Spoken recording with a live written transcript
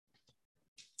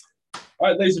All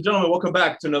right, ladies and gentlemen, welcome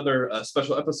back to another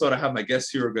special episode. I have my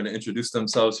guests here who are going to introduce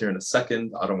themselves here in a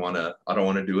second. I don't want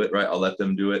to do it, right? I'll let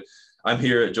them do it. I'm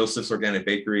here at Joseph's Organic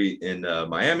Bakery in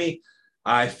Miami.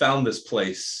 I found this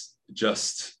place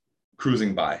just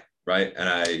cruising by, right? And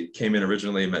I came in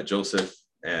originally, met Joseph,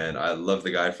 and I loved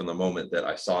the guy from the moment that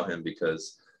I saw him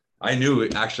because I knew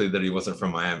actually that he wasn't from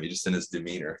Miami, just in his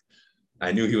demeanor.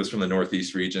 I knew he was from the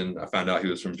Northeast region. I found out he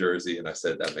was from Jersey, and I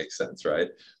said, that makes sense, right?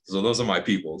 So those are my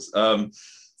peoples.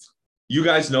 You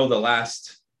guys know the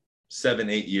last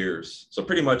 7-8 years. So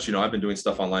pretty much, I've been doing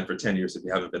stuff online for 10 years if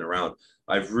you haven't been around.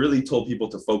 I've really told people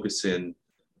to focus in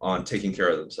on taking care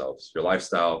of themselves, your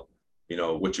lifestyle,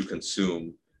 what you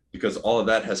consume, because all of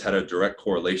that has had a direct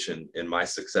correlation in my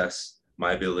success,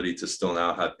 my ability to still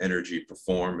now have energy,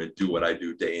 perform, and do what I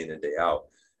do day in and day out.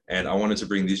 And I wanted to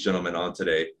bring these gentlemen on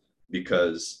today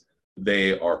because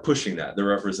they are pushing that, the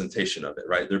representation of it,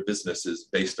 right? Their business is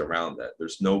based around that.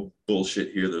 There's no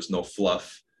bullshit here. There's no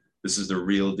fluff. This is the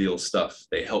real deal stuff.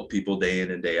 They help people day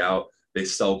in and day out. They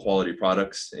sell quality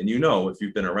products. And if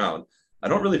you've been around, I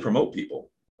don't really promote people.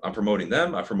 I'm promoting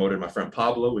them. I promoted my friend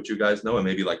Pablo, which you guys know, and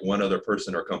maybe like one other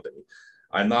person or company.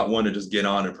 I'm not one to just get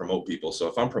on and promote people. So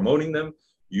if I'm promoting them,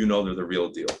 they're the real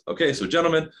deal. Okay, so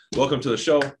gentlemen, welcome to the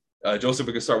show. Joseph,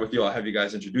 we can start with you. I'll have you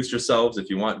guys introduce yourselves. If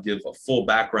you want, give a full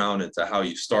background into how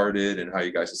you started and how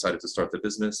you guys decided to start the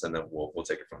business, and then we'll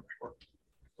take it from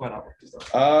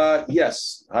there.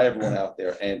 Yes. Hi, everyone out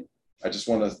there. And I just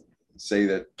want to say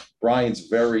that Brian's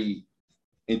very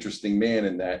interesting man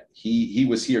in that he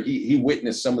was here. He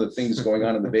witnessed some of the things going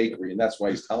on in the bakery, and that's why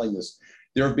he's telling this.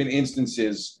 There have been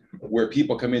instances where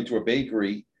people come into a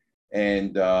bakery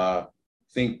and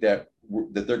think that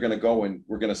they're going to go and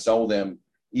we're going to sell them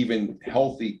even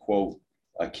healthy, quote,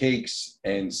 cakes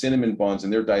and cinnamon buns,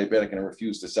 and they're diabetic, and I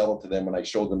refuse to sell it to them when I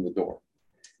show them the door.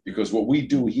 Because what we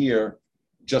do here,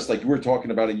 just like you were talking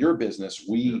about in your business,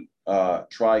 we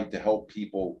try to help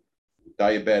people,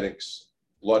 diabetics,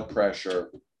 blood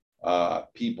pressure,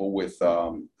 people with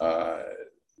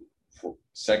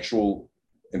sexual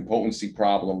impotency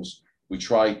problems. We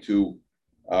try to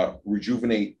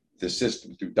rejuvenate the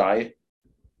system through diet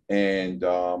and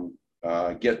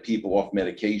get people off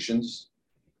medications,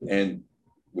 and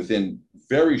within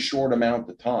very short amount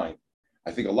of time.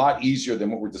 I think a lot easier than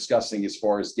what we're discussing as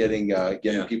far as getting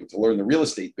people to learn the real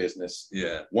estate business.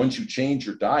 Yeah. Once you change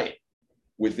your diet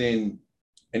and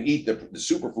eat the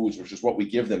superfoods, which is what we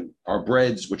give them, our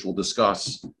breads, which we'll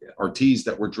discuss, our teas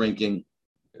that we're drinking,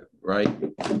 right?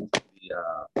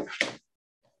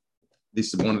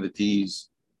 This is one of the teas,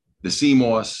 the sea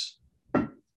moss,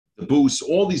 the boost,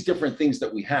 all these different things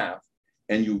that we have.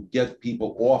 And you get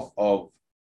people off of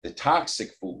the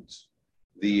toxic foods,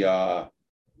 the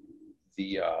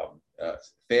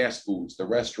fast foods, the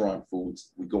restaurant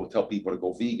foods. We go tell people to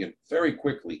go vegan very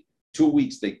quickly. 2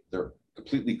 weeks, they're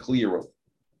completely clear of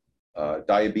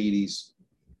diabetes,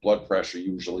 blood pressure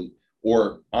usually,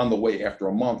 or on the way after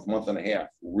a month and a half,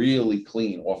 really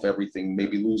clean off everything,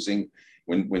 maybe losing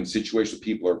when situations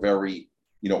people are very,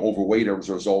 overweight as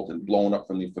a result and blown up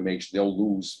from the inflammation, they'll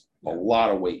lose a lot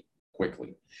of weight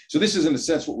quickly. So this is in a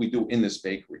sense what we do in this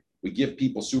bakery. We give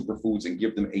people superfoods and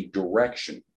give them a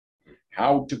direction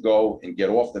how to go and get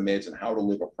off the meds and how to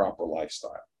live a proper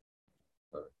lifestyle.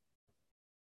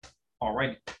 All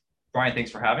right, Brian, thanks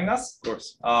for having us. Of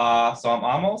course. So I'm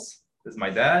Amos. This is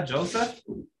my dad, Joseph.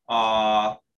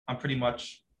 I'm pretty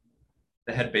much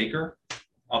the head baker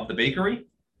of the bakery.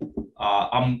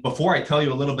 Before I tell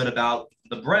you a little bit about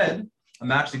the bread,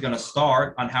 I'm actually going to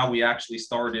start on how we actually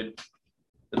started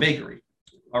the bakery.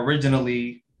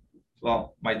 Originally,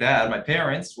 my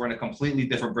parents were in a completely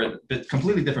different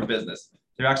business.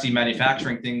 They're actually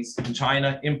manufacturing things in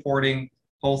China, importing,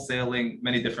 wholesaling,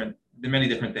 many different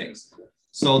things.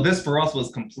 So this for us was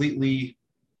completely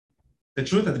the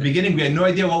truth. At the beginning, we had no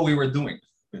idea what we were doing.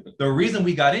 The reason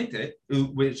we got into it,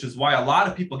 which is why a lot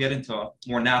of people get into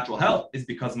more natural health, is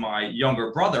because my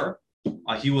younger brother,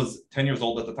 he was 10 years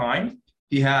old at the time.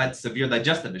 He had severe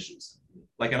digestive issues,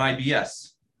 like an IBS.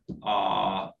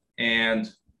 And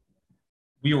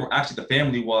we were the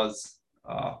family was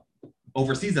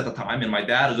overseas at the time, and my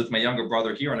dad was with my younger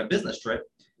brother here on a business trip,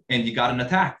 and he got an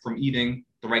attack from eating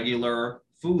the regular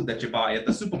food that you buy at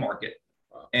the supermarket.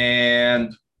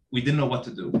 And we didn't know what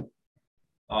to do.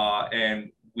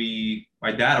 And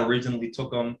my dad originally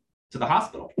took him to the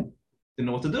hospital. Didn't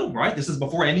know what to do, right? This is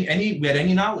before we had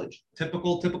any knowledge.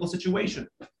 Typical situation.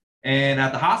 And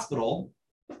at the hospital,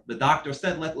 the doctor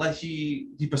said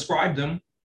he prescribed him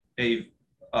a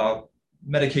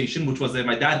medication, which was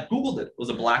my dad Googled it. It was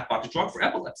a black box drug for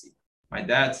epilepsy. My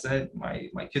dad said, my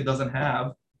kid doesn't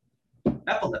have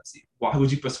epilepsy. Why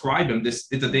would you prescribe him this?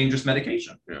 It's a dangerous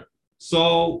medication. Yeah.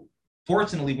 So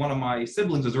fortunately, one of my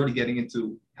siblings was already getting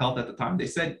into health at the time. They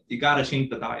said, you got to change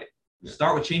the diet. Yeah.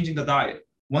 Start with changing the diet.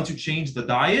 Once you change the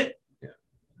diet,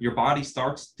 your body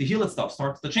starts to heal itself,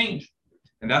 starts to change.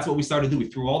 And that's what we started to do. We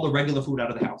threw all the regular food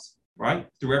out of the house, right?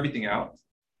 Threw everything out.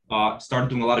 Started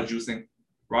doing a lot of juicing,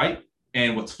 right?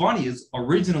 And what's funny is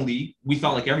originally we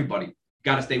felt like everybody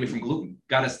got to stay away from gluten,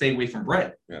 got to stay away from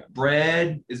bread. Yeah.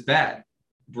 Bread is bad.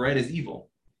 Bread is evil.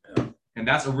 Yeah. And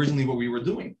that's originally what we were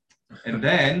doing. And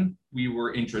then I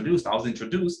was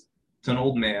introduced to an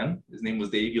old man. His name was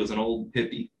Dave. He was an old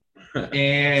hippie.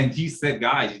 And he said,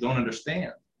 guys, you don't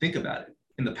understand. Think about it.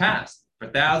 In the past, for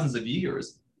thousands of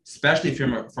years, especially if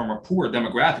you're from a poor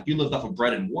demographic, you lived off of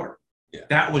bread and water. Yeah.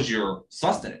 That was your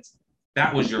sustenance.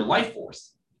 That was your life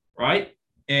force, right?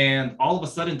 And all of a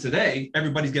sudden today,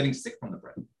 everybody's getting sick from the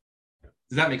bread.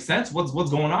 Does that make sense? What's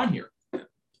going on here?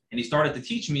 And he started to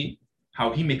teach me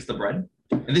how he makes the bread.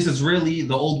 And this is really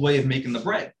the old way of making the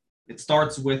bread. It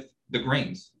starts with the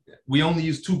grains. We only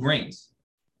use 2 grains,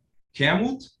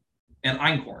 kamut and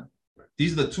einkorn.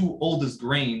 These are the 2 oldest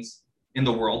grains in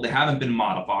the world. They haven't been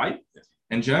modified.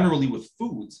 And generally with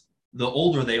foods, the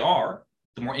older they are,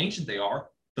 the more ancient they are,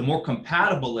 the more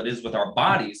compatible it is with our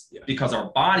bodies, because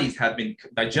our bodies have been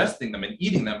digesting them and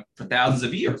eating them for thousands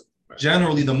of years. Right.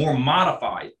 Generally, the more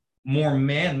modified, more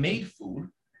man-made food,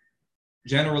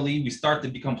 generally we start to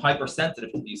become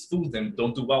hypersensitive to these foods and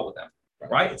don't do well with them,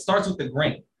 right? It starts with the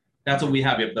grain. That's what we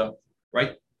have. We have the,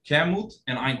 right, kamut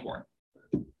and einkorn.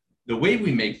 The way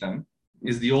we make them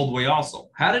is the old way also.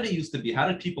 How did it used to be? How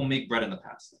did people make bread in the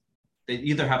past? They'd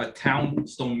either have a town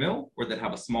stone mill or they'd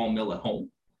have a small mill at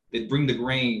home. They'd bring the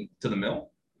grain to the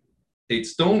mill, they'd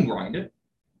stone grind it,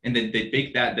 and then they'd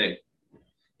bake that day.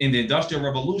 In the Industrial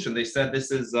Revolution, they said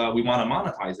this is, we want to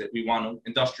monetize it. We want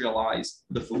to industrialize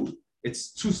the food.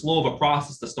 It's too slow of a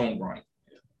process to stone grind.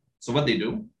 So what they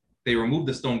do, they remove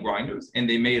the stone grinders and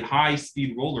they made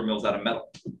high-speed roller mills out of metal.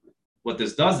 What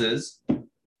this does is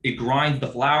it grinds the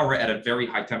flour at a very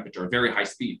high temperature, a very high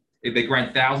speed. They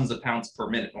grind thousands of pounds per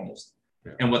minute almost.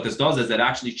 Yeah. And what this does is it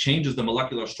actually changes the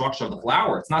molecular structure of the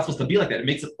flour. It's not supposed to be like that. It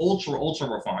makes it ultra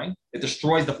refined. It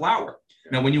destroys the flour.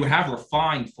 Yeah. Now, when you have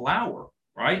refined flour,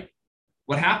 right,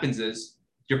 what happens is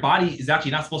your body is actually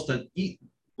not supposed to eat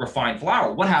refined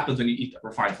flour. What happens when you eat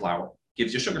refined flour? It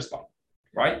gives you a sugar spike,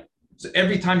 right? So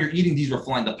every time you're eating these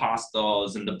refined, the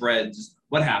pastas and the breads,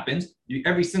 what happens?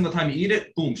 Every single time you eat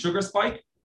it, boom, sugar spike,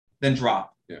 then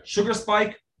drop. Yeah. Sugar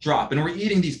spike, drop. And we're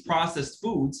eating these processed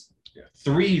foods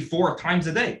 3-4 times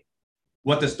a day.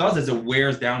 What this does is it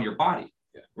wears down your body,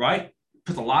 right?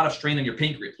 Puts a lot of strain on your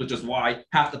pancreas, which is why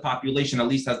half the population at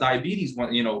least has diabetes,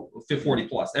 40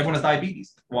 plus. Everyone has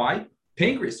diabetes. Why?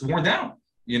 Pancreas worn down.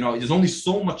 There's only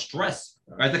so much stress,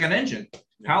 right? Like an engine.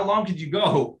 How long could you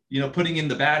go, putting in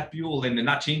the bad fuel and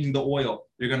not changing the oil?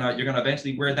 You're gonna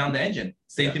eventually wear down the engine.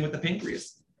 Same thing with the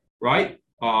pancreas, right?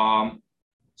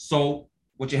 So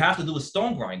what you have to do is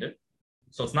stone grind it.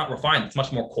 So it's not refined, it's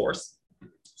much more coarse.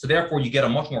 So therefore you get a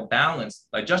much more balanced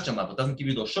digestion level. It doesn't give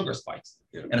you those sugar spikes.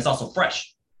 Yeah. And it's also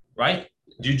fresh, right?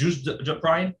 Do you juice,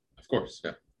 Brian? Of course,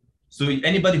 yeah. So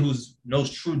anybody who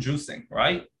knows true juicing,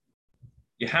 right?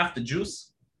 You have to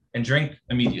juice and drink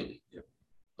immediately. Yeah.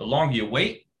 The longer you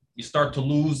wait, you start to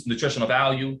lose nutritional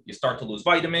value, you start to lose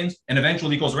vitamins, and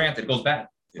eventually it goes rancid, it goes bad,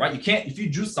 right? You can't, if you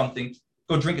juice something,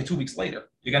 go drink it 2 weeks later.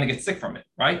 You're going to get sick from it,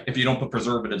 right? If you don't put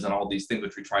preservatives and all these things,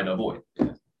 which we try to avoid.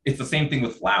 Yeah. It's the same thing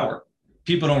with flour.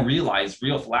 People don't realize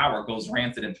real flour goes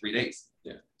rancid in 3 days.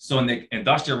 Yeah. So in the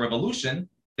Industrial Revolution,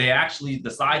 they actually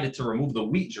decided to remove the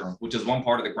wheat germ, which is one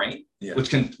part of the grain, which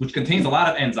contains a lot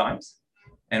of enzymes.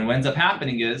 And what ends up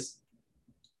happening is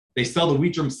they sell the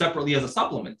wheat germ separately as a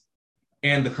supplement.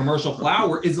 And the commercial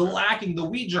flour is lacking the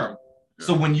wheat germ.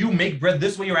 So when you make bread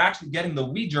this way, you're actually getting the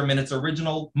wheat germ in its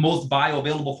original, most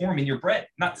bioavailable form in your bread,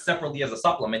 not separately as a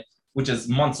supplement, which is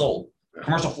months old.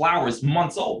 Commercial flour is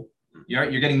months old.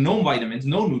 You're getting no vitamins,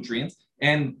 no nutrients,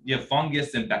 and you have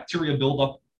fungus and bacteria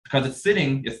buildup because it's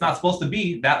sitting. It's not supposed to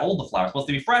be that old, the flour. It's supposed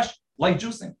to be fresh, like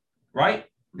juicing, right?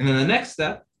 And then the next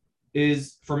step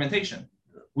is fermentation.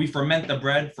 We ferment the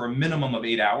bread for a minimum of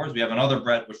 8 hours. We have another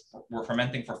bread which we're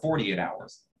fermenting for 48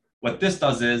 hours. What this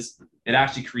does is it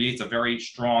actually creates a very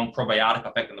strong probiotic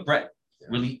effect in the bread. It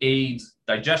really aids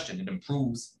digestion. It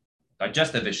improves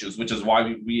digestive issues, which is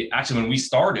why we actually, when we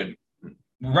started,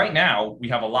 right now, we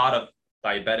have a lot of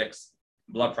diabetics,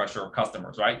 blood pressure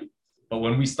customers, right? But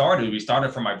when we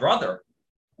started for my brother.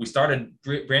 We started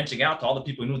branching out to all the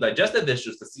people who knew digestive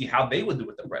issues to see how they would do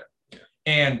with the bread.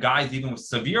 And guys, even with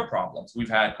severe problems, we've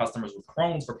had customers with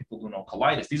Crohn's, for people who know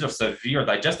colitis. These are severe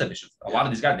digestive issues. A lot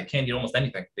of these guys, they can't eat almost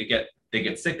anything. They get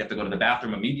sick. They have to go to the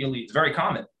bathroom immediately. It's very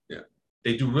common. Yeah.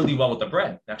 They do really well with the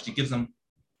bread. It actually gives them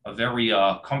a very,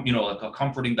 like a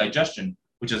comforting digestion,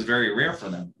 which is very rare for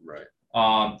them.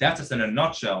 Right. That's just in a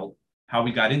nutshell how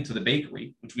we got into the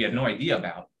bakery, which we had no idea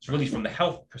about. It's really from the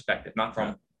health perspective, not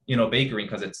from, bakery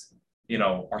because it's,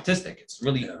 artistic. It's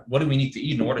really, what do we need to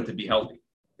eat in order to be healthy?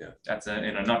 Yeah. That's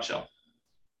in a nutshell.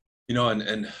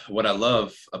 And what I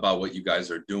love about what you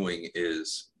guys are doing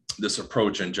is this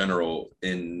approach in general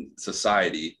in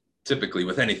society, typically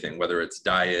with anything, whether it's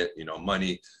diet,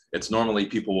 money, it's normally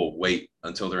people will wait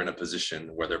until they're in a position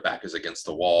where their back is against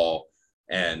the wall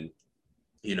and,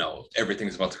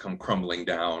 everything's about to come crumbling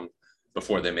down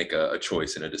before they make a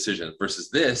choice and a decision, versus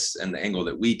this and the angle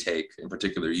that we take, in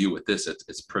particular you with this,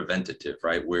 it's preventative,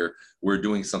 right? We're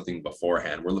doing something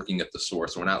beforehand. We're looking at the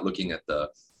source. We're not looking at the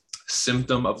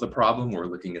symptom of the problem. We're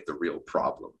looking at the real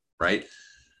problem, right?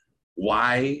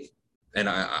 Why? And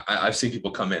I've seen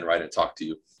people come in, right, and talk to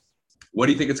you. What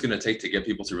do you think it's going to take to get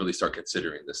people to really start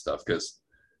considering this stuff? Because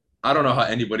I don't know how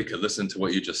anybody could listen to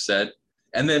what you just said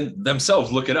and then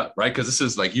themselves look it up, right? Because this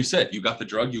is, like you said, you got the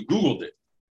drug, you Googled it,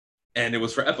 and it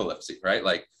was for epilepsy, right?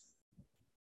 Like,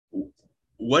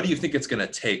 what do you think it's going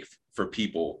to take for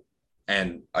people?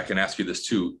 And I can ask you this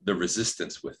too, the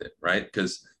resistance with it, right?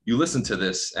 Because you listen to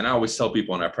this, and I always tell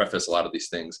people, and I preface a lot of these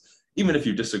things, even if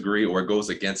you disagree or it goes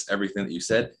against everything that you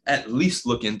said, at least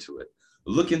look into it.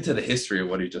 Look into the history of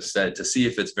what he just said to see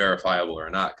if it's verifiable or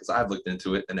not, because I've looked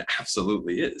into it and it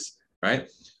absolutely is, right?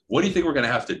 What do you think we're going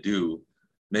to have to do,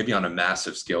 maybe on a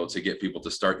massive scale, to get people to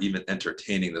start even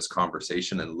entertaining this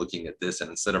conversation and looking at this,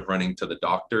 and instead of running to the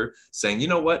doctor saying, you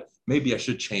know what, maybe I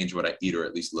should change what I eat or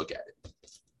at least look at it?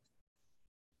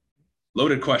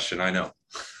 Loaded question, I know.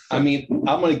 I mean,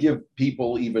 I'm going to give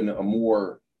people even a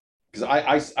more, because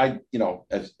I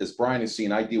as Brian has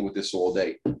seen, I deal with this all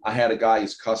day. I had a guy,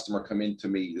 his customer, come in to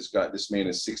me. This man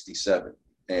is 67,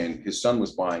 and his son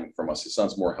was buying from us. His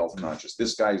son's more health conscious.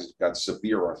 This guy's got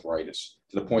severe arthritis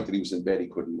to the point that he was in bed, he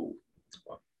couldn't move.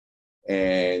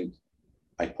 And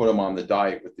I put him on the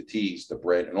diet with the teas, the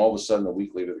bread, and all of a sudden, a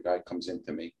week later, the guy comes in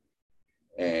to me,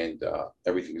 and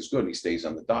everything is good. And he stays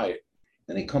on the diet.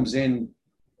 Then he comes in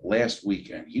last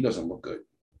weekend. He doesn't look good,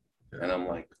 and I'm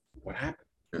like, "What happened?"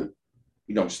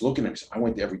 I'm just looking at him. I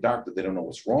went to every doctor. They don't know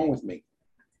what's wrong with me.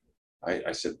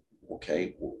 I said,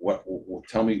 okay, what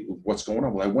tell me what's going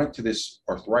on. Well, I went to this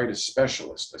arthritis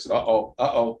specialist. I said,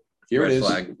 here it is.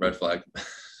 Red flag.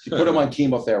 She put him on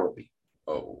chemotherapy.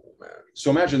 Oh, man.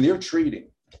 So imagine they're treating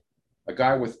a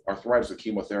guy with arthritis with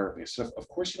chemotherapy. I said, of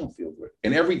course you don't feel good.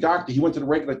 And every doctor, he went to the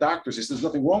regular doctors. He said, there's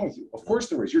nothing wrong with you. Of course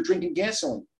there is. You're drinking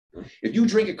gasoline. If you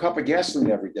drink a cup of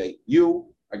gasoline every day,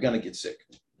 you are going to get sick.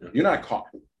 You're not a car.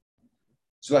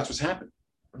 So that's what's happened.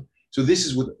 So this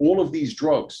is with all of these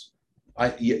drugs.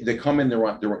 They come in,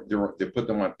 they put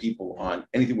them on people on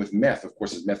anything with meth. Of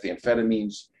course, it's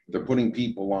methamphetamines. They're putting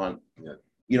people on,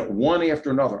 one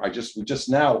after another. Just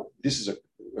now, this is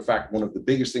in fact, one of the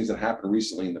biggest things that happened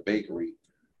recently in the bakery.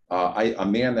 A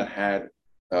man that had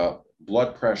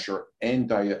blood pressure and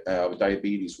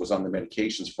diabetes was on the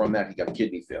medications. From that, he got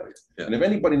kidney failure. Yeah. And if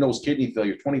anybody knows kidney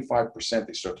failure, 25%,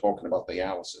 they start talking about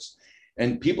dialysis.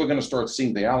 And people are going to start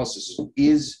seeing dialysis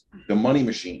is the money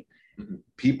machine. Mm-hmm.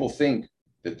 People think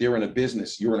that they're in a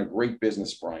business. You're in a great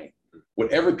business, Brian.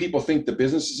 Whatever people think the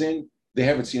business is in, they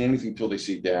haven't seen anything until they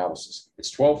see dialysis.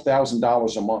 It's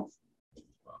 $12,000 a month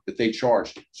that they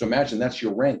charge. So imagine that's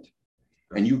your rent.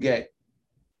 And you get,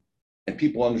 and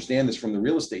people understand this from the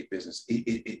real estate business,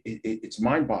 it's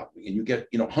mind-boggling. And you get,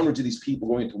 hundreds of these people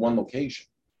going into one location.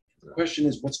 The question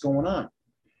is, what's going on?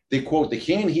 They quote, they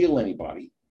can't heal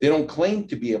anybody. They don't claim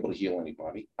to be able to heal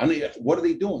anybody. I mean, what are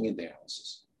they doing in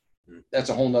dialysis? That's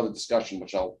a whole nother discussion,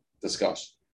 which I'll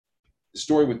discuss. The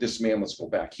story with this man, let's go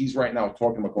back. He's right now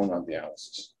talking about going on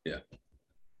dialysis. Yeah.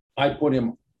 I put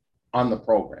him on the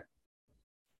program.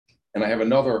 And I have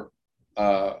another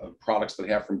products that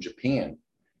I have from Japan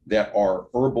that are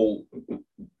herbal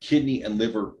kidney and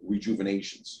liver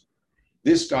rejuvenations.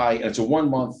 This guy, and it's a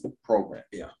 1-month program.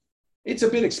 Yeah. It's a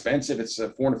bit expensive. It's a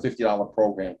 $450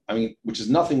 program. I mean, which is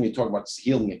nothing when you talk about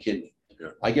healing a kidney. Yeah.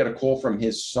 I get a call from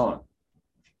his son.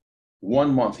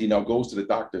 1 month, he now goes to the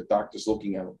doctor. The doctor's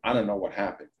looking at him. I don't know what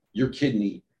happened. Your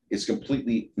kidney is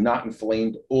completely not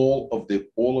inflamed. All of the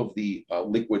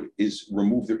liquid is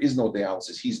removed. There is no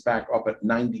dialysis. He's back up at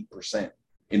 90%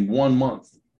 in 1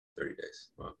 month. 30 days.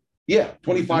 Wow. Yeah,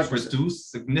 25%. Reduce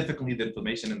significantly the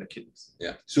inflammation in the kidneys.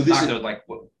 Yeah. So this doctor, like,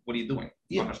 what are you doing?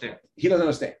 Yeah. I understand. He doesn't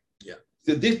understand. Yeah.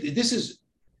 So this is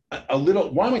a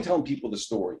little, why am I telling people the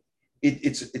story?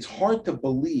 It's hard to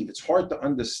believe, it's hard to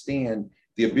understand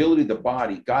the ability of the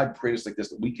body, God created us like this,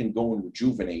 that we can go and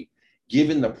rejuvenate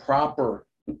given the proper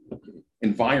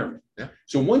environment. Yeah.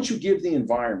 So once you give the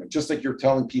environment, just like you're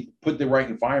telling people, put the right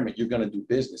environment, you're going to do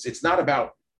business. It's not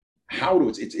about how to,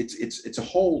 it's a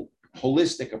whole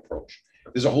holistic approach.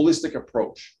 There's a holistic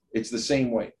approach. It's the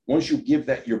same way. Once you give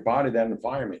that your body that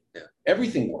environment,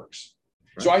 everything works.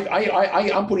 Right. So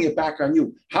I'm putting it back on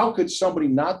you. How could somebody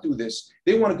not do this?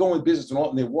 They want to go in business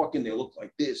and they walk in, they look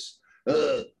like this.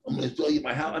 I'm going to tell you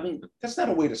my house. I mean, that's not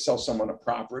a way to sell someone a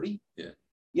property. Yeah.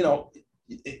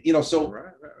 So right.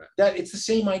 that it's the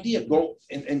same idea. Go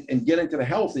and get into the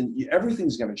health, and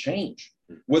everything's going to change.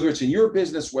 Whether it's in your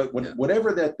business,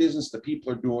 whatever that business the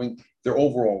people are doing, their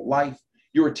overall life.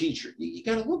 You're a teacher. You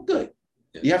got to look good.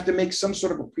 Yeah. You have to make some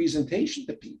sort of a presentation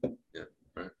to people. Yeah.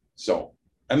 Right. So,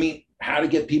 I mean, how to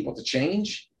get people to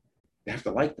change? They have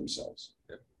to like themselves.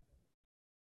 Yeah.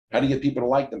 How do you get people to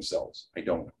like themselves? I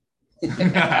don't know.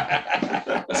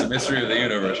 That's a mystery of the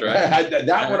universe, right?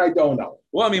 That one I don't know.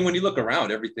 Well, I mean, when you look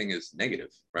around, everything is negative,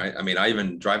 right? I mean, I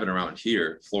even driving around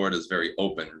here, Florida is very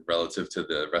open relative to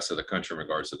the rest of the country in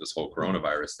regards to this whole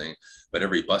coronavirus thing. But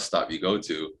every bus stop you go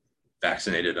to,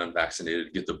 vaccinated,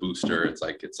 unvaccinated, get the booster. It's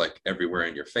like everywhere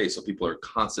in your face. So people are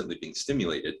constantly being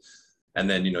stimulated. And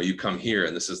then, you come here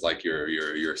and this is like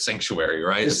your sanctuary,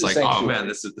 right? It's like, oh man,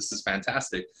 this is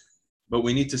fantastic. But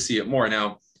we need to see it more.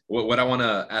 Now, what I want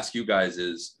to ask you guys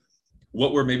is,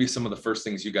 what were maybe some of the first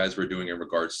things you guys were doing in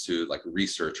regards to like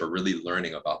research or really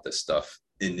learning about this stuff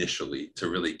initially to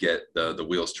really get the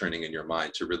wheels turning in your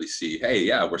mind to really see, hey,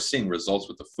 yeah, we're seeing results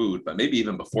with the food, but maybe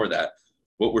even before that,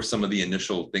 what were some of the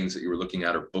initial things that you were looking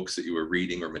at or books that you were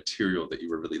reading or material that you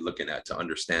were really looking at to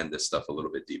understand this stuff a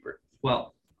little bit deeper?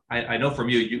 Well, I know from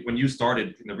you, when you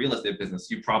started in the real estate business,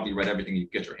 you probably read everything you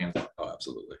get your hands on. Oh,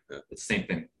 absolutely. Yeah. It's the same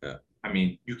thing. Yeah. I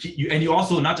mean, you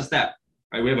also, not just that,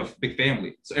 right? We have a big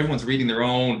family, so everyone's reading their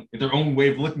own way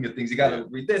of looking at things. You got to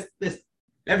read this.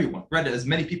 Everyone read it, as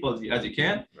many people as you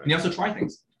can, right. And you also try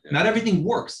things. Yeah. Not everything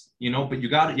works, but you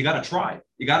got to try.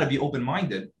 You got to be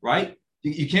open-minded, right?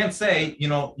 You can't say,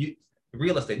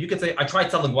 real estate. You could say, I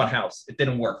tried selling one house, it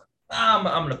didn't work. I'm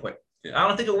gonna quit. Yeah. I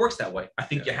don't think it works that way. I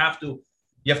think you have to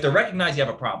recognize you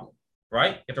have a problem,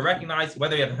 right? You have to recognize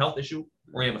whether you have a health issue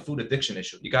or you have a food addiction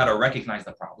issue. You got to recognize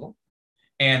the problem.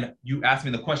 And you asked me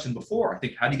the question before, I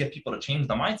think, how do you get people to change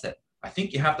the mindset? I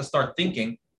think you have to start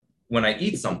thinking, when I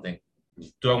eat something,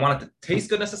 do I want it to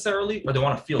taste good necessarily, or do I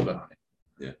want to feel good on it?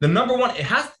 Yeah. The number one,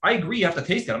 I agree, you have to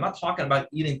taste good. I'm not talking about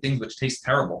eating things which taste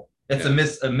terrible. It's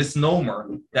a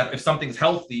misnomer that if something's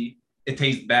healthy, it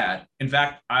tastes bad. In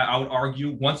fact, I would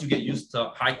argue once you get used to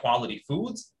high quality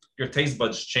foods, your taste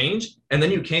buds change, and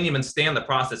then you can't even stand the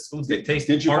processed foods. They taste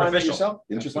artificial.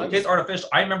 It tastes artificial.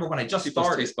 I remember when I just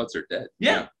started. Taste buds are dead.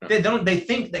 Yeah, they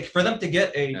think that for them to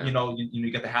get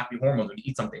you get the happy hormones when you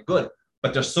eat something good,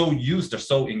 but they're so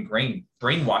ingrained,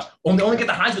 brainwashed. Only get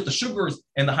the highs with the sugars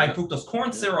and the high fructose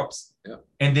corn syrups. Yeah.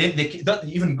 And then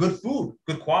even good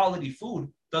quality food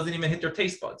doesn't even hit their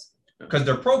taste buds because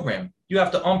they're programmed. You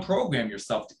have to unprogram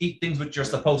yourself to eat things which you're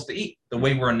supposed to eat the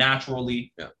way we're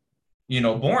naturally.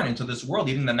 Born into this world,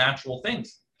 eating the natural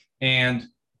things. And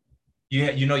you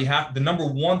have the number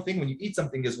one thing when you eat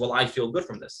something is, well, I feel good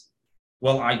from this.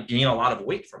 Well, I gain a lot of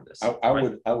weight from this. I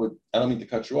don't mean to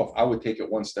cut you off. I would take it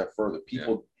one step further.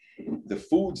 People, the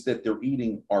foods that they're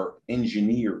eating are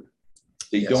engineered.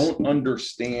 They don't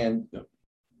understand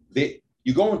that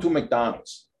you go into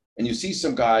McDonald's and you see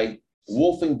some guy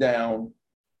wolfing down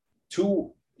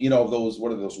two, those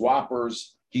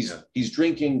Whoppers. He's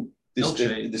drinking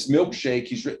this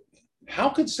milkshake. How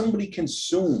could somebody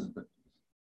consume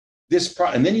this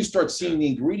product? And then you start seeing the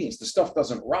ingredients. The stuff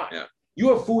doesn't rot. Yeah. You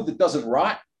have food that doesn't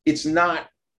rot. It's not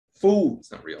food.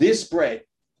 It's not real. This bread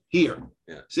here,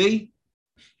 see,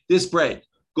 this bread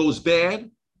goes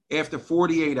bad after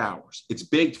 48 hours. It's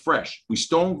baked fresh. We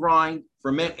stone grind,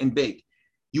 ferment, and bake.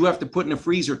 You have to put in a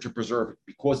freezer to preserve it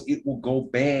because it will go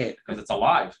bad. Because it's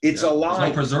alive. It's alive. There's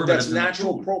no preservatives. That's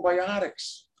natural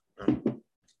probiotics.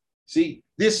 See,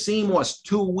 this sea moss,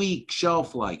 2-week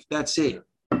shelf life. That's it.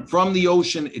 From the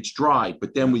ocean, it's dry,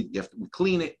 but then we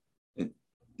clean it. And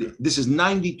this is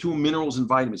 92 minerals and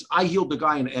vitamins. I healed the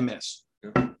guy in MS.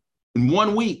 In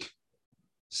 1 week,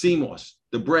 sea moss,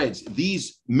 the breads,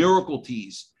 these miracle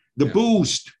teas, the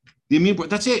boost, the immune,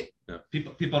 that's it.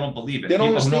 People don't believe it. They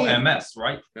don't People understand. know MS,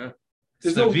 right? Yeah.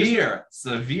 Severe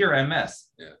MS.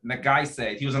 Yeah. And the guy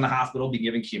said he was in the hospital, be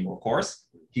giving chemo, of course.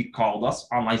 He called us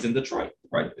online. He's in Detroit,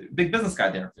 right? Big business guy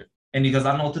there. And he goes,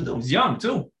 I don't know what to do. He's young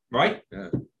too, right? Yeah.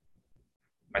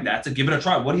 My dad said, give it a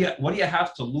try. What do you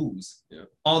have to lose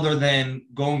other than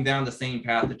going down the same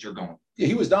path that you're going? Yeah,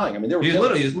 he was dying. I mean, he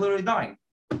was literally dying.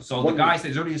 So the guy says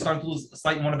he's already starting to lose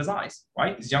sight in one of his eyes,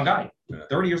 right? He's a young guy,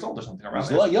 30 years old or something around there.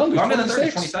 He's a lot younger. Younger than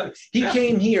 30, 27. He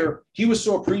came here. He was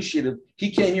so appreciative.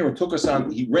 He came here and took us on.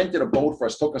 He rented a boat for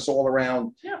us, took us all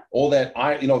around. All that,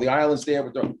 the islands there.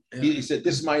 He said,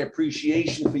 "This is my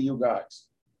appreciation for you guys,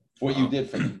 for what you did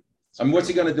for me." I mean, what's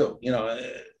he gonna do?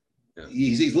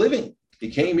 He's living. He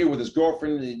came here with his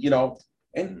girlfriend. There's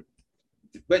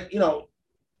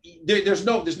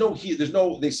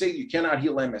no. They say you cannot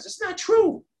heal MS. It's not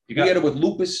true. You get it with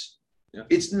lupus. Yeah.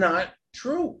 It's not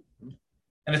true.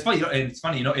 And it's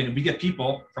funny. And we get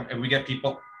people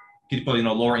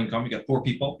lower income. You get poor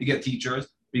people. You get teachers.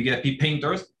 We get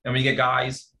painters, and we get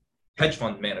guys, hedge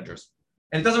fund managers.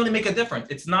 And it doesn't really make a difference.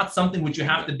 It's not something which you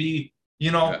have to be.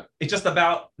 It's just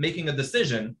about making a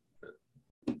decision.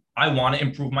 I want to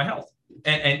improve my health,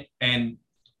 and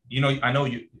I know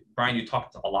you, Brian. You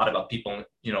talked a lot about people,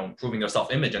 improving their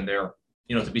self-image and their,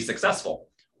 to be successful.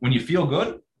 When you feel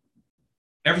good,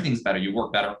 everything's better. You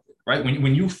work better, right?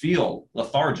 When you feel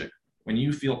lethargic, when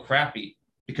you feel crappy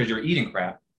because you're eating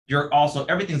crap,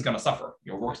 everything's gonna suffer.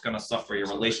 Your work's gonna suffer. Your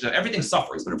relationship, everything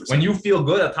suffers. 100%. When you feel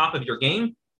good at the top of your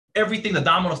game, everything, the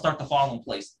dominoes start to fall in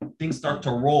place. Things start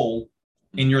to roll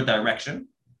in your direction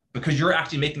because you're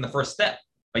actually making the first step.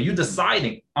 By you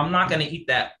deciding, I'm not going to eat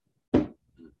that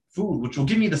food, which will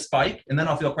give me the spike, and then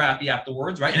I'll feel crappy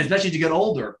afterwards, right? And especially as you get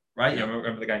older, right?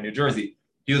 Remember the guy in New Jersey?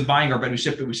 He was buying our bread. We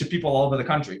ship people all over the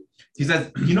country. He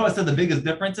says, I said the biggest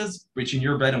differences between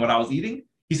your bread and what I was eating?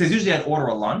 He says, usually I'd order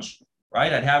a lunch,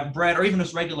 right? I'd have bread or even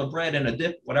just regular bread and a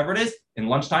dip, whatever it is. In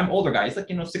lunchtime, older guy, he's like,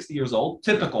 60 years old,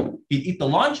 typical. He'd eat the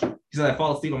lunch. He said, I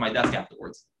fall asleep on my desk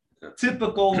afterwards.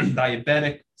 Typical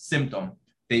diabetic symptom,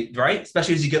 right?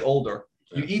 Especially as you get older.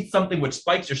 You eat something which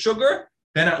spikes your sugar,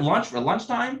 then at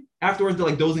lunchtime, afterwards they're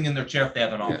like dozing in their chair if they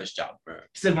have an office job. Right.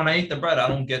 He said, when I eat the bread, I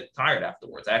don't get tired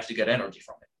afterwards. I actually get energy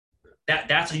from it.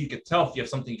 That's how you can tell if you have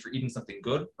something, if you're eating something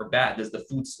good or bad. Does the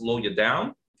food slow you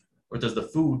down, or does the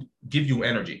food give you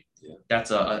energy? Yeah.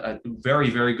 That's a very,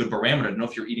 very good barometer to know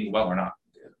if you're eating well or not.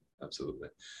 Yeah, absolutely.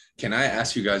 Can I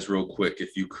ask you guys real quick,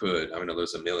 if you could, I know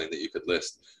there's a million that you could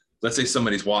list. Let's say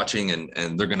somebody's watching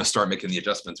and they're going to start making the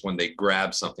adjustments when they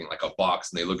grab something like a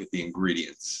box and they look at the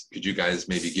ingredients. Could you guys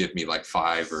maybe give me like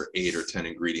 5 or 8 or 10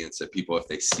 ingredients that people, if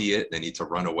they see it, they need to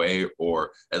run away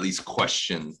or at least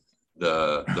question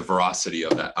the veracity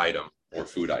of that item or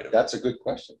food item? That's a good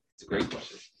question. It's a great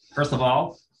question. First of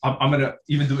all, I'm going to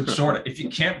even do it shorter. If you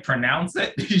can't pronounce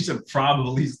it, you should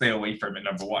probably stay away from it,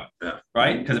 number one,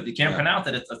 right? Because if you can't pronounce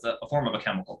it, it's a form of a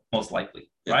chemical, most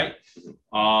likely, right?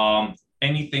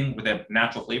 Anything with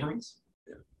natural flavorings,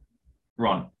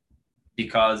 run.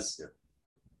 Because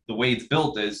the way it's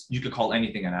built is you could call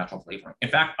anything a natural flavoring. In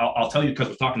fact, I'll tell you, because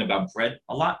we're talking about bread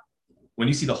a lot, when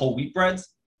you see the whole wheat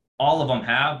breads, all of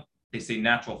them they say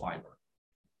natural fiber.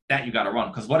 That you got to run,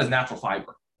 because what is natural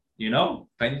fiber?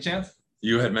 By any chance?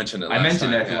 You had mentioned it last time. I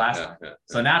mentioned it last time.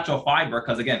 So natural fiber,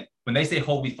 because again, when they say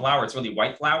whole wheat flour, it's really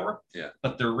white flour,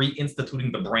 but they're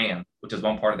reinstituting the bran, which is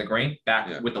one part of the grain,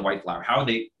 back with the white flour. How are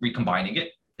they recombining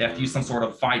it? They have to use some sort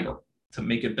of fiber to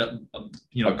make it, a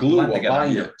glue, a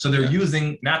binder. So they're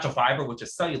using natural fiber, which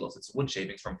is cellulose. It's wood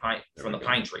shavings from the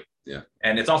pine tree. Yeah.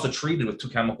 And it's also treated with 2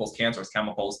 chemicals, cancerous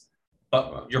chemicals.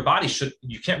 But your body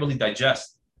you can't really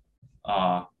digest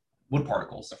wood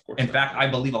particles. Of course. In fact, I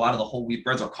believe a lot of the whole wheat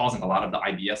breads are causing a lot of the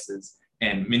IBSs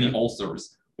and mini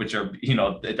ulcers, which are,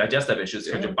 the digestive issues,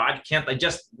 because your body can't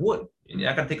digest wood. And you're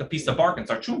not going to take a piece of bark and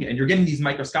start chewing it. And you're getting these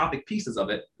microscopic pieces of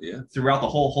it throughout the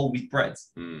whole wheat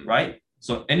breads, right?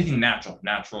 So anything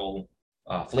natural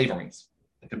flavorings.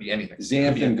 It could be anything.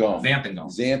 Xanthan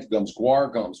gums,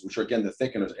 guar gums, which are again the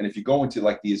thickeners. And if you go into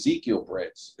like the Ezekiel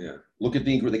breads, look at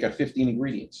they got 15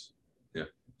 ingredients. Yeah.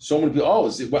 So many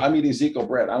people, I'm eating Ezekiel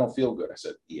bread. I don't feel good. I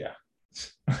said, yeah,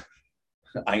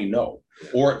 I know.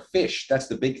 Or fish. That's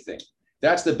the big thing.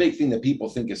 That's the big thing that people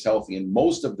think is healthy. And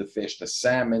most of the fish, the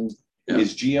salmon,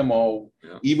 is GMO.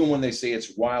 Yeah. Even when they say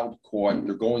it's wild caught,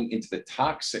 they're going into the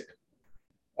toxic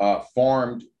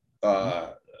farmed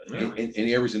in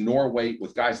areas in Norway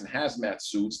with guys in hazmat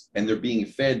suits, and they're being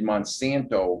fed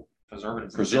Monsanto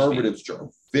preservatives, which are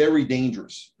very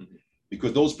dangerous,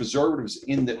 because those preservatives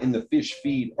in the fish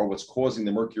feed are what's causing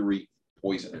the mercury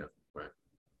poisoning.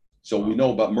 So we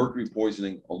know about mercury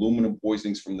poisoning, aluminum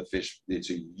poisonings from the fish.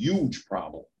 It's a huge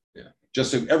problem. Yeah.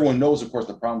 Just so everyone knows, of course,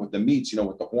 the problem with the meats,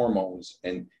 with the hormones,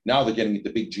 and now they're getting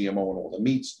the big GMO and all the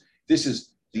meats. This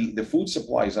is the food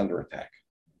supply is under attack.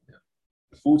 Yeah.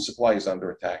 The food supply is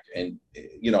under attack, and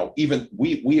even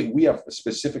we have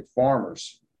specific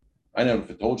farmers I don't know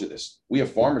if I told you this. We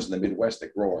have farmers in the Midwest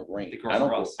that grow our grain. They grow I don't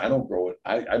for grow, us. I don't grow it.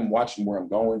 I'm watching where I'm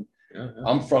going. Yeah, yeah.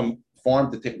 I'm from farm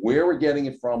to take where we're getting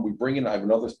it from. We bring it. I have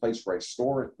another place where I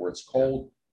store it, where it's cold.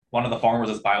 One of the farmers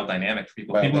is biodynamic for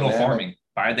people. People know Biodynamic. farming.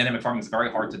 Biodynamic farming is very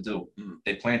hard to do.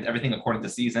 They plant everything according to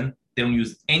season. They don't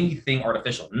use anything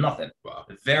artificial, nothing. Wow.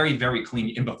 Very, very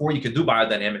clean. And before you could do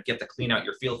biodynamic, you have to clean out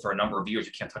your field for a number of years.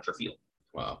 You can't touch your field.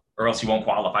 Wow. Or else you won't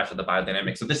qualify for the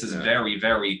biodynamic. So this is very,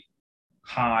 very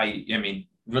high,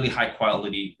 really high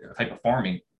quality type of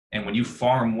farming. And when you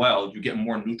farm well, you get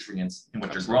more nutrients in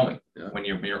what you're growing. Yeah. When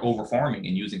you're over farming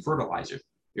and using fertilizer,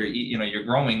 you're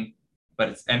growing, but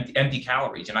it's empty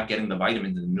calories. You're not getting the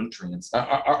vitamins and the nutrients.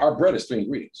 Our bread is 3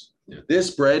 ingredients. Yeah.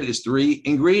 This bread is 3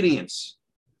 ingredients.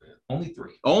 Only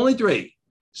 3. Only 3.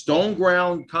 Stone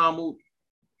ground kamut,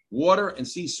 water, and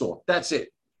sea salt. That's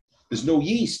it. There's no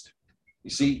yeast. You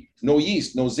see, no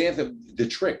yeast, no xanthan. The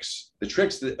tricks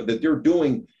that they're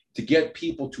doing to get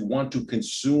people to want to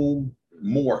consume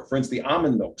more. For instance, the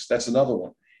almond milks, that's another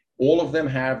one. All of them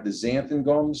have the xanthan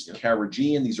gums,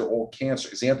 carrageenan. These are all cancer.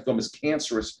 Xanthan gum is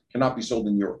cancerous, cannot be sold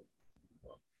in Europe.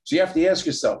 So you have to ask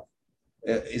yourself,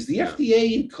 is the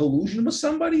FDA in collusion with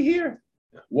somebody here?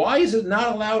 Why is it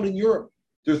not allowed in Europe?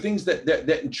 There are things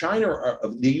that in China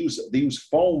they use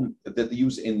foam that they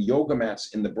use in yoga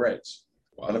mats in the breads.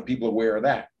 A lot of people are aware of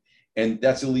that, and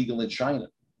that's illegal in China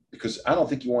because I don't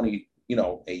think you want to eat,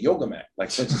 a yoga mat.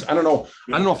 Like, for instance, I don't know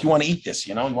if you want to eat this.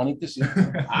 You want to eat this? You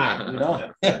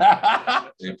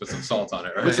put some salt on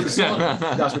it, right? Put some salt.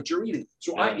 That's what you're eating.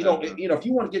 So if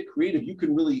you want to get creative, you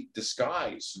can really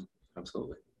disguise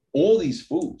Absolutely all these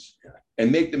foods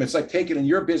and make them. It's like taking in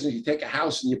your business. You take a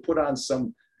house and you put on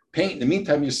some paint. In the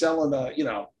meantime, you're selling,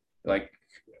 like,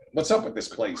 what's up with this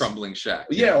place? Crumbling shack.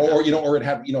 Yeah, or it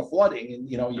had flooding, and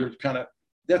you're kind of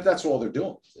that's all they're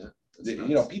doing.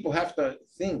 Yeah, people have to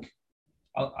think.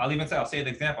 I'll even say, I'll say the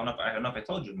example. I don't know if I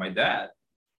told you, my dad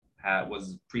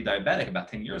was pre-diabetic about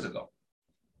 10 years ago.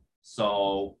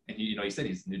 So, and he said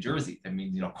he's in New Jersey. That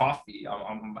means, coffee.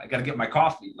 I got to get my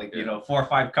coffee, 4 or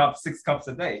 5 cups, 6 cups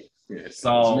a day. Yeah,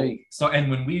 And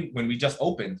when we just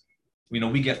opened,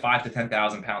 we get 5,000 to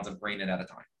 10,000 pounds of grain in at a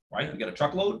time, right? We get a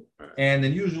truckload. And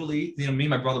then usually, me and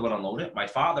my brother would unload it. My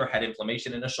father had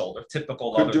inflammation in his shoulder,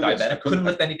 typical other diabetic, couldn't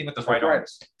lift anything with his right arm.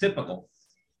 Typical.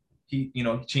 He,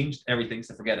 changed everything,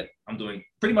 so forget it. I'm doing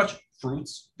pretty much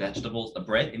fruits, vegetables, the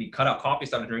bread, and he cut out coffee,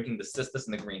 started drinking the cistus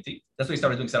and the green tea. That's what he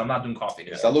started doing. He said, I'm not doing coffee.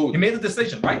 Salud. He made the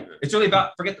decision, right? It's really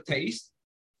about, forget the taste.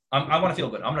 I want to feel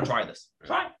good. I'm going to try this.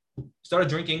 Try it. Started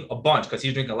drinking a bunch because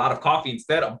he's drinking a lot of coffee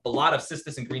instead of a lot of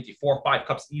cistus and green tea, 4 or 5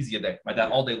 cups easy a day. My dad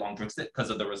all day long drinks it because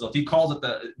of the result. He calls it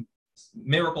the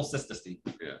miracle cistus tea.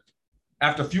 Yeah.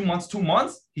 After a few months, 2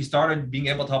 months, he started being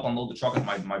able to help unload the truck with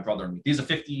my brother and me. These are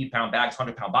 50-pound bags,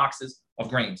 100-pound boxes of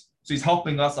grains. So he's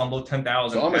helping us unload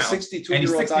 10,000 So I'm a pounds.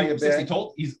 62-year-old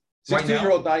diabetic. He's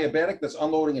 62-year-old diabetic that's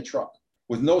unloading a truck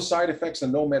with no side effects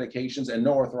and no medications and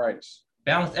no arthritis.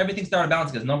 Balanced, everything started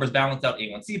balancing. His numbers balanced out,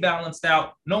 A1C balanced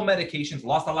out, no medications,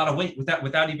 lost a lot of weight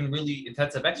without even really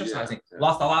intensive exercising.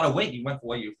 Lost a lot of weight. He went from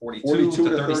 42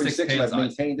 to 36 I've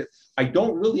maintained it. I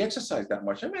don't really exercise that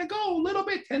much. I go a little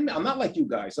bit, 10 minutes. I'm not like you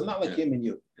guys. I'm not like him and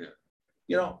you.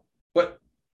 But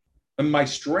my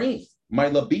strength, my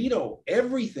libido,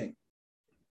 everything.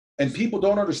 And people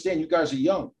don't understand. You guys are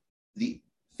young.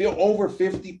 Over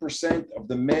 50% of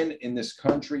the men in this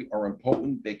country are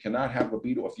impotent. They cannot have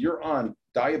libido. If you're on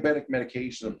diabetic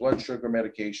medication or blood sugar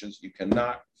medications, you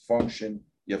cannot function.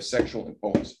 You have sexual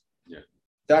impotence. Yeah.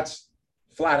 That's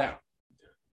flat out. Yeah.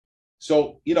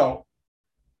 So,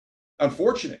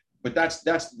 unfortunate, but that's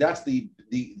the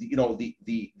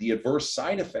adverse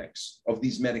side effects of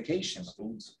these medications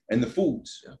and the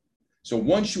foods. Yeah. So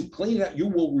once you clean it out, you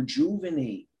will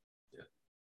rejuvenate.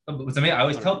 But to me, I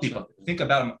always tell people, think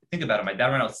about him. My dad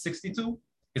right now is 62.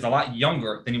 He's a lot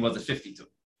younger than he was at 52.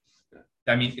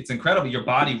 I mean, it's incredible. Your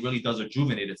body really does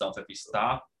rejuvenate itself if you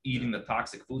stop eating the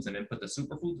toxic foods and input the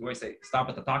superfoods. Where I say stop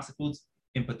at the toxic foods,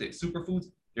 input the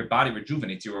superfoods, your body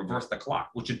rejuvenates. You reverse the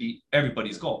clock, which should be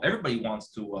everybody's goal. Everybody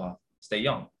wants to stay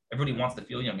young. Everybody wants to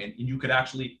feel young, and you could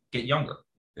actually get younger,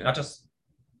 not just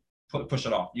push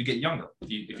it off. You get younger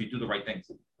if you do the right things.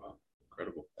 Wow,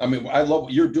 incredible. I mean, I love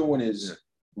what you're doing is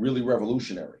really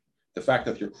revolutionary. The fact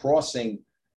that you're crossing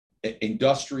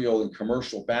industrial and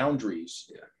commercial boundaries.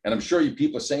 And I'm sure you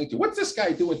people are saying to you, what's this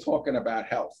guy doing talking about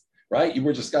health, right? You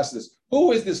were discussing this.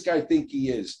 Who is this guy think he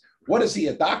is? What is he,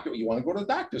 a doctor? You want to go to the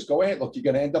doctors? Go ahead. Look, you're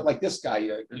going to end up like this guy,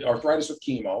 arthritis with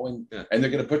chemo, and they're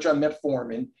going to put you on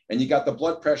metformin, and you got the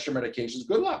blood pressure medications.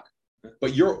 Good luck.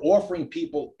 But you're offering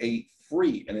people a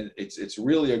free, and it's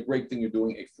really a great thing you're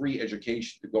doing, a free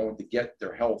education to go and to get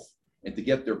their health and to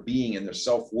get their being and their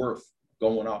self-worth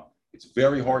going up. It's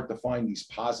very hard to find these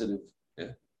positive,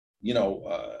 you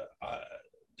know,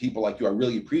 people like you. I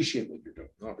really appreciate what you're doing.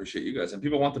 I appreciate you guys. And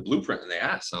people want the blueprint and they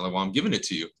ask. I'm like, well, I'm giving it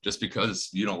to you. Just because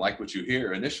you don't like what you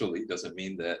hear initially doesn't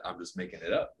mean that I'm just making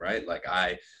it up, right? Like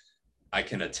I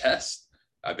can attest.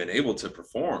 I've been able to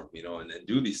perform, you know, and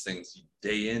do these things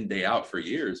day in, day out for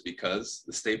years because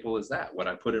the staple is that what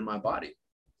I put in my body.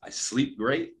 I sleep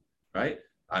great, right?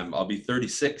 I'll be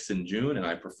 36 in June and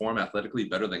I perform athletically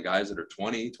better than guys that are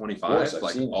 20, 25,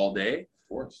 like all day.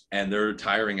 And they're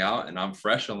tiring out and I'm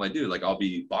fresh. I'm like, dude, like I'll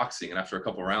be boxing and after a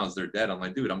couple of rounds, they're dead. I'm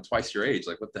like, dude, I'm twice your age.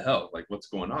 Like, what the hell? Like, what's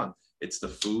going on? It's the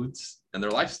foods and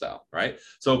their lifestyle, right?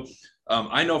 So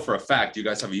I know for a fact you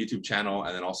guys have a YouTube channel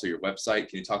and then also your website.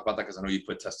 Can you talk about that? Because I know you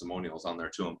put testimonials on there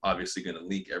too. I'm obviously going to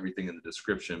link everything in the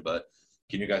description, but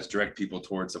can you guys direct people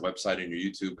towards the website and your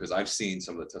YouTube? Because I've seen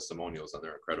some of the testimonials and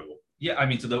they're incredible. Yeah, I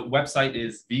mean, so the website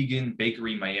is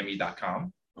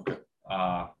veganbakerymiami.com. Okay.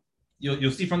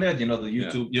 You'll see from there, you know, the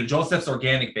YouTube, Joseph's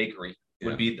Organic Bakery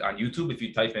would be on YouTube. If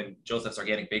you type in Joseph's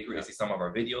Organic Bakery, you'll see some of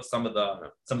our videos, some of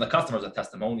the customers are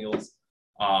testimonials,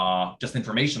 just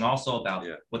information also about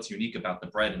what's unique about the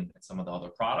bread and some of the other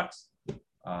products.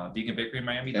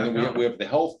 Veganbakerymiami.com. And then we have the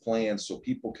health plans, so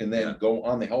people can then go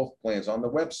on the health plans on the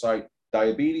website.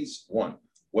 Diabetes, one.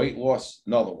 Weight loss,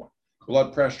 another one.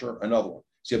 Blood pressure, another one.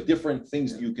 So you have different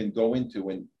things that you can go into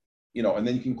and, you know, and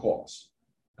then you can call us.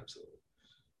 Absolutely.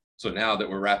 So now that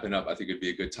we're wrapping up, I think it'd be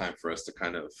a good time for us to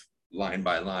kind of line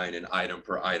by line and item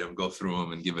per item, go through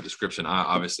them and give a description. I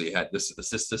obviously had this is the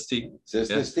Cistus tea.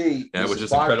 Cistus tea. Yeah, which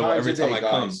is incredible. Every time I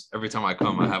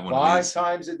come, I have one of these. 5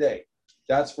 times a day.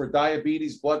 That's for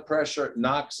diabetes, blood pressure,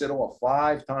 knocks it off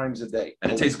 5 times a day.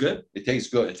 And it tastes good? It tastes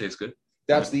good. It tastes good.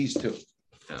 That's these two.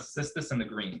 Yeah. Cistus and the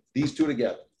green. These two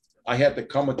together. I had to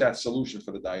come with that solution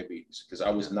for the diabetes because I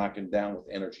was knocking down with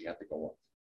energy. I had to go up.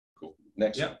 Cool.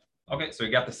 Next one. Okay, so we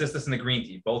got the Cistus and the green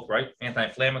tea, both, right?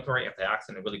 Anti-inflammatory,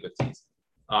 antioxidant, really good teas.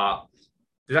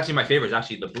 There's actually my favorite is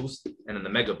actually the Boost and then the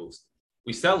Mega Boost.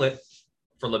 We sell it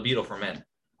for libido for men.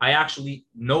 I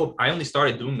only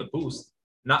started doing the Boost.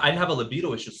 I didn't have a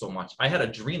libido issue so much. I had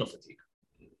adrenal fatigue.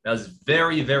 That was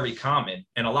very, very common.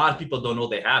 And a lot of people don't know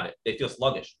they have it. They feel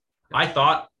sluggish. I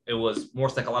thought it was more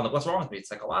psychological. What's wrong with me? It's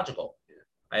psychological.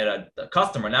 I had a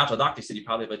customer, natural doctor, said you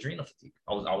probably have adrenal fatigue.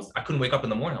 I couldn't wake up in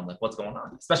the morning. I'm like, what's going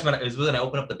on? Especially when I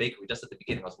opened up the bakery just at the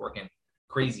beginning. I was working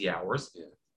crazy hours,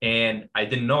 and I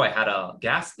didn't know I had a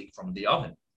gas leak from the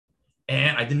oven,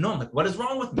 and I didn't know. I'm like, what is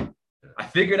wrong with me? I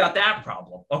figured out that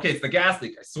problem. Okay, it's the gas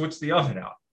leak. I switched the oven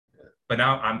out, but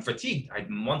now I'm fatigued. I had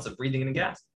months of breathing in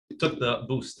gas. I took the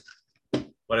Boost.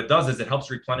 What it does is it helps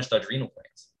replenish the adrenal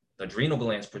glands. The adrenal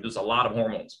glands produce a lot of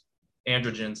hormones.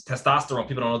 Androgens, testosterone.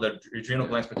 People don't know that adrenal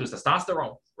glands produce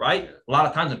testosterone, right? A lot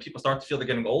of times when people start to feel they're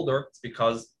getting older, it's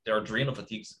because their adrenal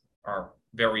fatigues are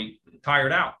very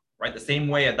tired out, right? The same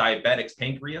way a diabetic's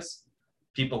pancreas,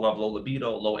 people who have low libido,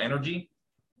 low energy,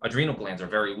 adrenal glands are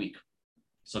very weak.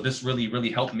 So this really, really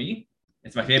helped me.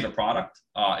 It's my favorite product.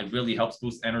 It really helps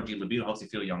boost energy, libido, helps you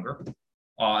feel younger.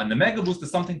 And the Mega Boost is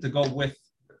something to go with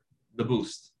the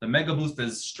Boost. The Mega Boost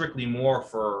is strictly more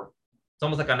for, it's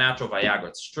almost like a natural Viagra.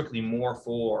 It's strictly more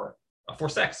for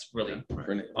sex, really.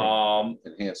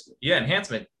 Enhancement. Yeah,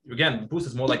 enhancement. Again, Boost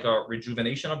is more like a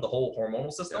rejuvenation of the whole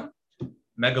hormonal system.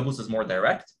 Mega Boost is more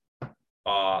direct.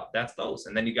 That's those.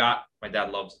 And then you got, my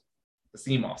dad loves the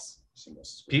CMOS.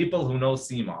 People who know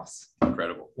CMOS.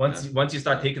 Incredible. Once you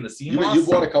start taking the CMOS. You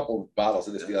bought a couple of bottles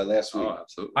of this last week. Oh,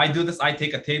 absolutely. I do this. I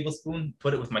take a tablespoon,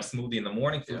 put it with my smoothie in the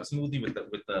morning, fruit smoothie with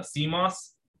the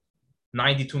CMOS.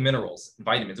 92 minerals,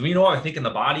 vitamins. We know, I think in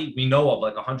the body, we know of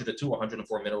like 102,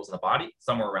 104 minerals in the body,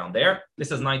 somewhere around there.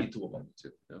 This has 92 of them.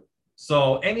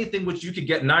 So anything which you could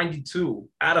get 92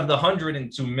 out of the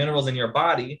 102 minerals in your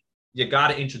body, you got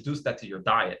to introduce that to your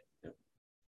diet.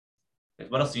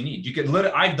 What else do you need? You could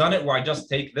literally, I've done it where I just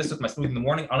take this with my smoothie in the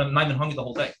morning. I'm not even hungry the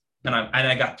whole day. And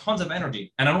I got tons of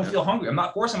energy and I don't feel hungry. I'm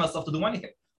not forcing myself to do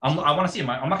anything. I want to see, I'm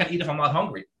not going to eat if I'm not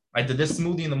hungry. I did this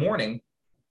smoothie in the morning.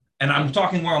 And I'm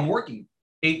talking where I'm working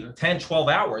 8, 10, 12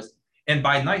 hours. And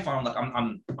by night, I'm like,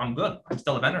 I'm good. I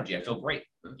still have energy. I feel great.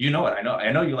 You know it.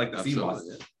 I know you like the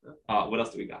CMOS. What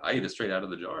else do we got? I eat it straight out of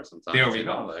the jar sometimes. There we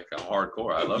go. Like I'm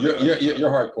hardcore. I love it.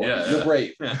 You're hardcore. Yeah, you're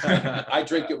brave. I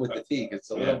drink it with the tea. It's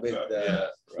a little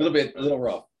bit,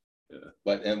 rough. Yeah.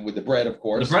 But and with the bread, of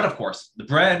course. The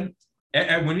bread.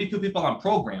 And when we put people on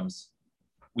programs,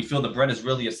 we feel the bread is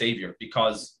really a savior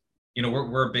because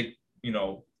we're big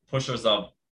pushers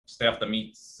of stay off the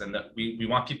meats and that we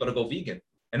want people to go vegan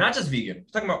and not just vegan.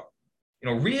 We're talking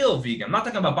about real vegan. I'm not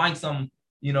talking about buying some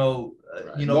Right.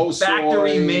 No soy,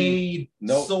 factory made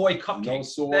no- soy cupcakes. no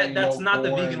soy, That's no not the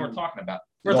corn, vegan we're talking about.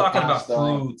 We're no talking pasta.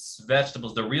 about fruits,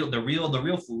 vegetables, the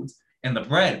real foods, and the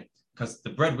bread, because the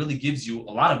bread really gives you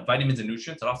a lot of vitamins and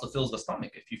nutrients. It also fills the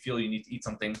stomach if you feel you need to eat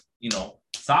something,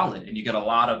 solid, and you get a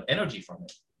lot of energy from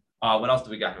it. What else do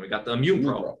we got here? We got the Immune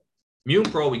Pro. Immune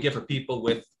Pro we give for people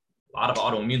with a lot of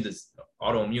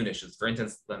autoimmune issues. For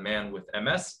instance, the man with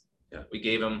MS, we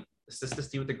gave him the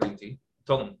Cistus tea with the green tea.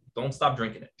 Told him, don't stop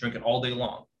drinking it. Drink it all day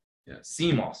long. Yeah.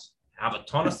 Sea moss. Have a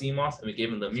ton of sea moss, and we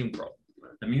gave him the Immune Pro.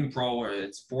 The Immune Pro,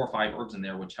 it's 4 or 5 herbs in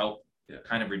there, which help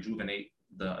kind of rejuvenate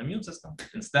the immune system.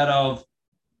 Instead of,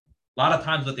 a lot of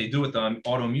times what they do with the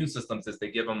autoimmune systems is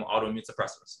they give them autoimmune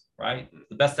suppressors, right?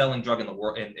 The best-selling drug in the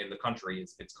world, in the country,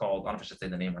 it's called, I don't know if I should say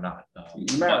the name or not.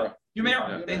 Humira.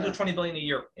 Humira. They do $20 billion a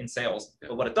year in sales.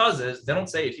 But what it does is, they don't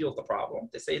say it heals the problem.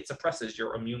 They say it suppresses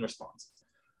your immune response.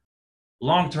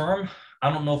 Long term,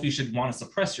 I don't know if you should want to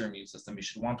suppress your immune system. You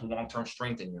should want to long-term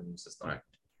strengthen your immune system. Right.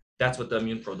 That's what the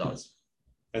Immune Pro does.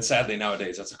 And sadly,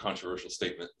 nowadays, that's a controversial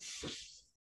statement.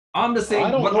 I'm the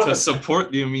same. To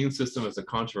support the immune system is a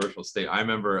controversial state. I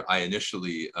remember I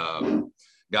initially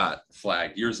got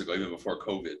flagged years ago, even before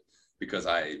COVID, because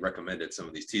I recommended some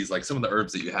of these teas, like some of the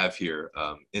herbs that you have here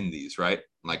in these, right?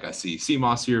 Like I see sea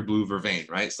moss here, blue vervain,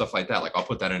 right? Stuff like that. Like I'll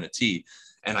put that in a tea.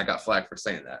 And I got flagged for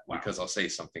saying that because I'll say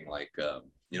something like,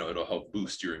 it'll help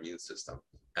boost your immune system.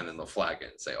 And then they'll flag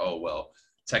it and say, oh, well,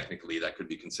 technically that could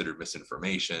be considered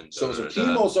misinformation. So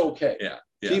chemo's okay. Yeah.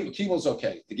 Chemo's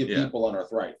okay to give people on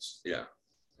arthritis. Yeah.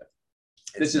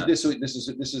 This is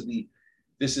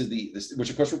the which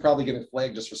of course we're probably getting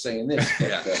flagged just for saying this.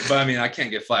 But, but I mean, I can't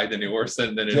get flagged any worse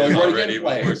than it is already.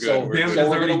 But we're good. So we're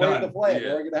going to wave the flag.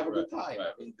 Yeah. We're going to have a good time. Right.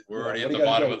 I mean, we're already at the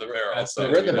bottom of the barrel. So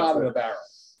we're at the bottom of the barrel.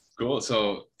 Cool.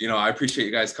 So, I appreciate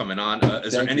you guys coming on.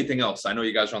 Is there anything else? I know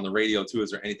you guys are on the radio too. Is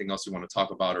there anything else you want to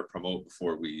talk about or promote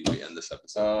before we end this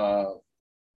episode?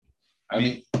 I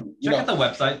mean, check out the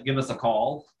website, give us a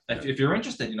call. If you're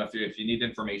interested, if you need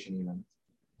information,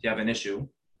 if you have an issue,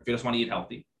 if you just want to eat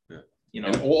healthy,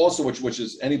 and also which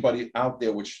is anybody out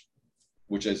there, which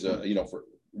is, for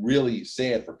really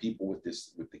sad for people with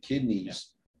the kidneys.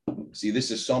 See,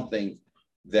 this is something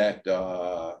that,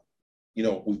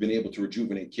 we've been able to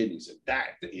rejuvenate kidneys. And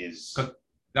that is.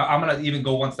 Now I'm going to even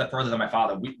go one step further than my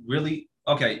father. We really,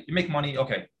 you make money.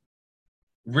 Okay.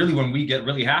 Really, when we get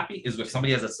really happy is if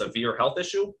somebody has a severe health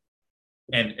issue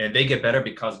and they get better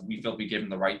because we feel we give them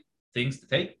the right things to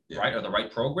take, right? Or the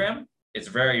right program. It's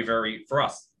very, very, for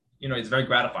us, it's very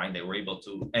gratifying they were able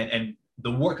to, and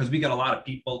the work, because we get a lot of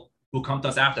people who come to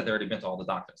us after they've already been to all the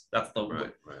doctors. That's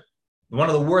one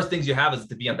of the worst things you have is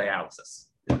to be on dialysis.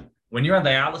 When you're on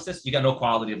dialysis, you got no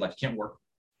quality of life. You can't work.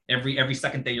 Every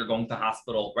second day you're going to the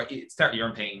hospital, right? You're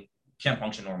in pain, can't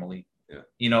function normally.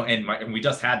 And we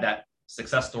just had that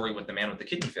success story with the man with the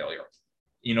kidney failure.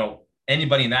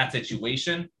 Anybody in that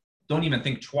situation, don't even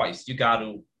think twice. You got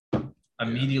to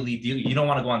immediately deal. You don't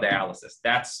want to go on dialysis.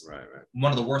 That's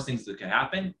one of the worst things that can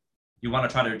happen. You want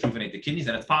to try to rejuvenate the kidneys,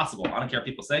 and it's possible. I don't care if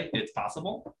people say it's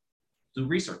possible. Do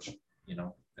research.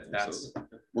 That's.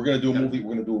 We're gonna do a movie.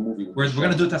 We're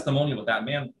gonna do a testimonial with that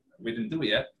man. We didn't do it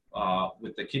yet.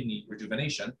 With the kidney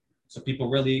rejuvenation. So people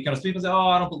really people say, oh,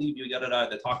 I don't believe you. Yada yada.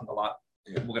 They're talking a lot.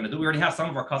 We're going to do. We already have some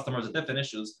of our customers with different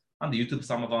issues on the YouTube.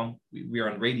 Some of them we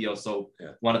are on radio. So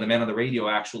one of the men on the radio,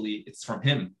 actually, it's from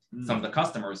him. Some of the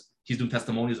customers, he's doing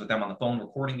testimonials with them on the phone,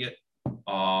 recording it.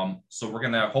 So we're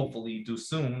going to hopefully do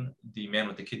soon the man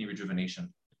with the kidney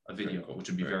rejuvenation video, which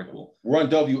would be very cool. We're on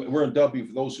W for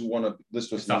those who want to listen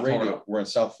to us on the radio. Florida. We're in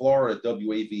South Florida at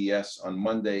WAVS on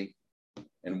Monday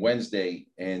and Wednesday,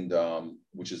 and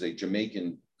which is a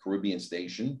Jamaican Caribbean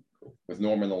station with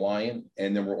Norman the Lion,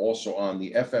 and then we're also on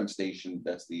the FM station.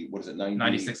 That's the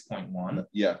 96.1.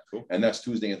 Yeah, cool. And that's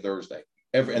Tuesday and Thursday.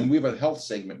 And we have a health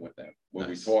segment with them where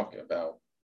we talk about.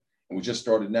 And we just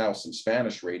started now some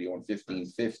Spanish radio on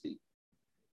 1550.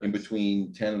 In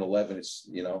between 10 and 11, it's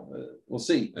we'll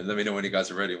see. And let me know when you guys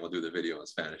are ready, and we'll do the video in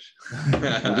Spanish.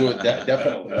 We'll do it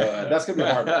definitely. That's gonna be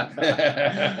hard.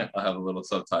 I'll have a little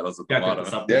subtitles at the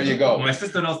bottom. There you go. My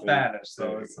sister knows Spanish,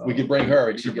 so we can bring her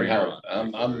and she can help.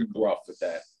 I'm rough with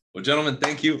that. Well, gentlemen,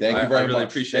 thank you. Thank you very much. I really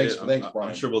appreciate it. Thanks, Brian.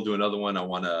 I'm sure we'll do another one. I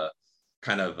want to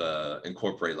kind of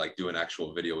incorporate, like do an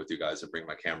actual video with you guys and bring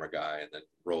my camera guy and then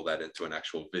roll that into an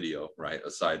actual video, right?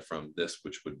 Aside from this,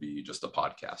 which would be just a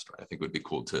podcast, right? I think it would be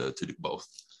cool to do both.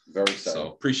 Very exciting.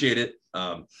 So appreciate it.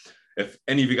 If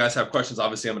any of you guys have questions,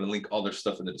 obviously I'm going to link all their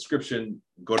stuff in the description.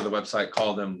 Go to the website,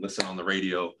 call them, listen on the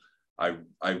radio. I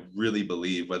really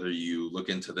believe whether you look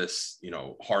into this,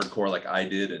 hardcore like I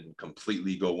did and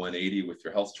completely go 180 with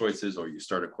your health choices, or you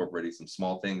start incorporating some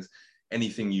small things,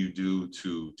 anything you do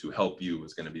to help you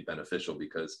is going to be beneficial,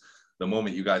 because the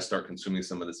moment you guys start consuming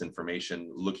some of this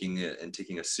information, looking at and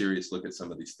taking a serious look at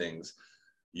some of these things,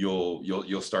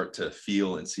 you'll start to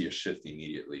feel and see a shift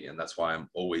immediately. And that's why I'm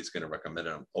always going to recommend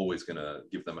it. I'm always going to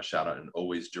give them a shout out and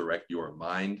always direct your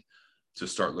mind to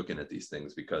start looking at these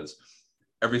things, because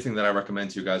everything that I recommend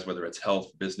to you guys, whether it's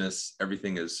health, business,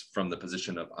 everything is from the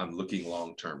position of I'm looking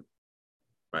long term,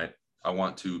 right? I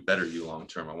want to better you long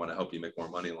term. I want to help you make more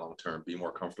money long term, be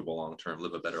more comfortable long term,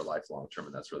 live a better life long term.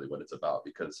 And that's really what it's about,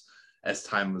 because as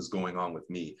time is going on with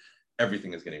me,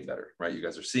 everything is getting better, right? You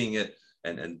guys are seeing it.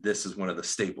 And this is one of the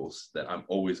staples that I'm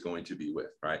always going to be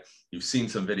with, right? You've seen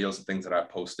some videos and things that I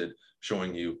posted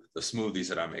showing you the smoothies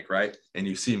that I make, right? And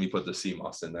you've seen me put the sea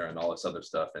moss in there and all this other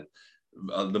stuff. And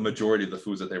the majority of the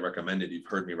foods that they recommended, you've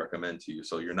heard me recommend to you.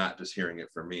 So you're not just hearing it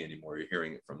from me anymore. You're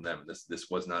hearing it from them. This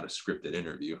was not a scripted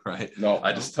interview, right? No,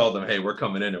 I just tell them, hey, we're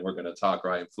coming in and we're going to talk,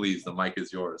 right? Please, the mic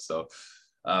is yours. So,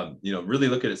 really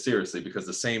look at it seriously, because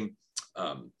the same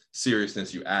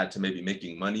seriousness you add to maybe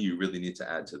making money, you really need to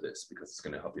add to this, because it's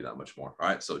going to help you that much more. All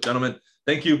right. So gentlemen,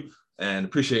 thank you and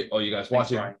appreciate all you guys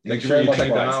watching. Brian. Make Thank you sure very you much, check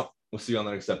them Brian. out. We'll see you on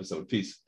the next episode. Peace.